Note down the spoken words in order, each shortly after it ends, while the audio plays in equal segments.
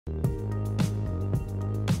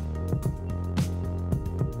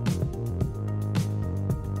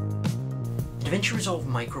DaVinci Resolve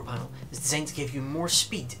Micro Panel is designed to give you more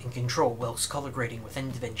speed and control whilst colour grading within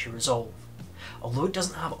DaVinci Resolve. Although it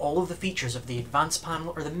doesn't have all of the features of the Advanced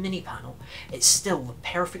panel or the Mini panel, it's still the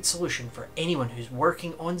perfect solution for anyone who's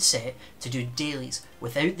working on set to do dailies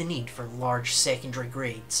without the need for large secondary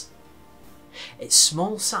grades. Its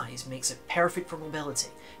small size makes it perfect for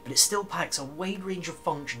mobility, but it still packs a wide range of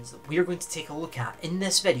functions that we are going to take a look at in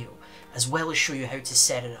this video, as well as show you how to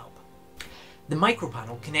set it up. The micro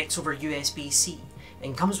panel connects over USB-C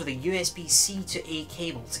and comes with a USB-C to A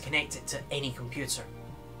cable to connect it to any computer.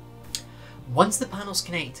 Once the panel's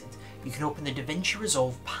connected, you can open the DaVinci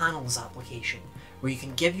Resolve Panels application, where you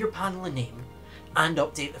can give your panel a name and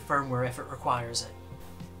update the firmware if it requires it.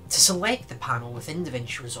 To select the panel within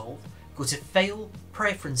DaVinci Resolve, go to File,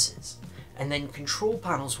 Preferences, and then Control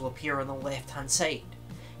Panels will appear on the left hand side.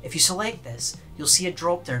 If you select this, you'll see a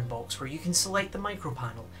drop-down box where you can select the micro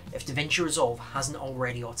panel if DaVinci Resolve hasn't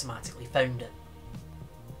already automatically found it.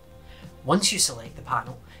 Once you select the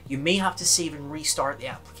panel, you may have to save and restart the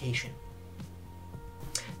application.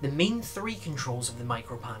 The main three controls of the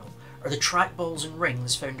micro panel are the trackballs and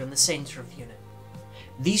rings found on the centre of the unit.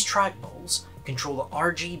 These trackballs control the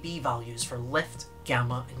RGB values for lift,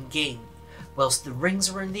 gamma and gain, whilst the rings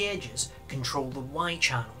around the edges control the Y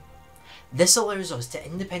channel. This allows us to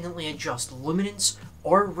independently adjust luminance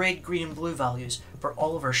or red, green and blue values for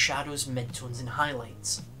all of our shadows, midtones and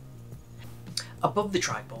highlights. Above the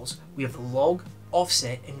trackballs, we have the log,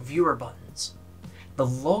 offset and viewer buttons. The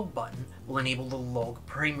log button will enable the log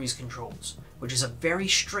primaries controls, which is a very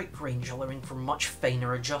strict range allowing for much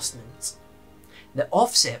finer adjustments. The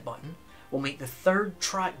offset button will make the third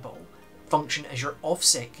trackball function as your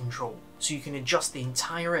offset control, so you can adjust the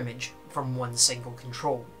entire image from one single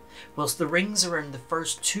control, whilst the rings around the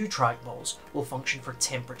first two trackballs will function for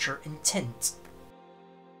temperature and tint.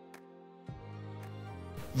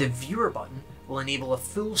 The viewer button will enable a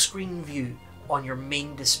full screen view on your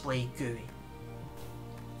main display GUI.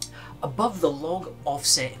 Above the log,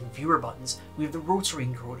 offset and viewer buttons, we have the rotary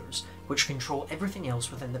encoders, which control everything else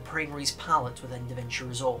within the primaries palette within DaVinci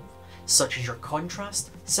Resolve, such as your contrast,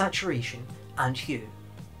 saturation and hue.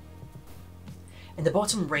 In the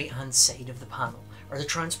bottom right hand side of the panel are the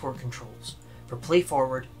transport controls for play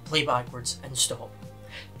forward, play backwards and stop.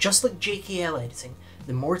 Just like JKL editing,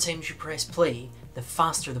 the more times you press play, the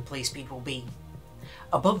faster the play speed will be.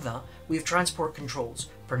 Above that, we have transport controls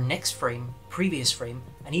for next frame, previous frame,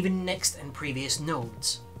 and even next and previous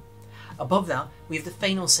nodes. Above that, we have the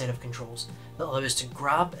final set of controls that allow us to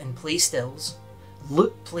grab and play stills,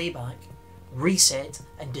 loop playback, reset,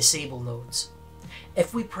 and disable nodes.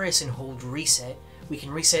 If we press and hold reset, we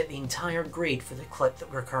can reset the entire grade for the clip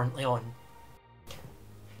that we're currently on.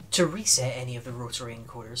 To reset any of the rotary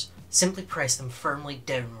encoders, simply press them firmly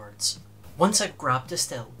downwards. Once I've grabbed a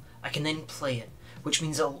still, I can then play it, which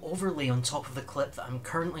means it'll overlay on top of the clip that I'm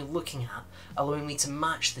currently looking at, allowing me to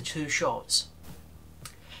match the two shots.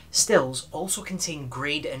 Stills also contain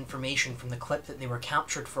grade information from the clip that they were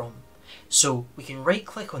captured from, so we can right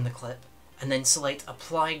click on the clip and then select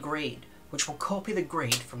Apply Grade, which will copy the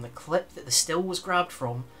grade from the clip that the still was grabbed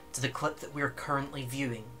from to the clip that we are currently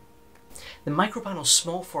viewing. The micropanel's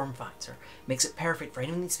small form factor makes it perfect for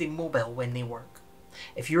anyone who needs to be mobile when they work.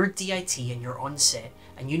 If you're a DIT and you're on set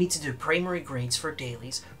and you need to do primary grades for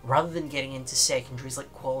dailies rather than getting into secondaries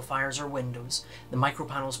like qualifiers or windows, the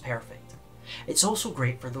micropanel is perfect. It's also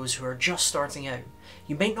great for those who are just starting out.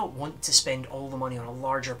 You might not want to spend all the money on a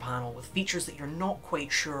larger panel with features that you're not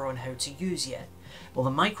quite sure on how to use yet. Well,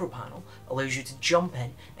 the micro panel allows you to jump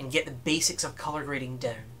in and get the basics of colour grading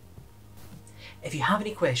down. If you have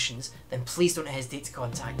any questions, then please don't hesitate to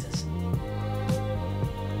contact us.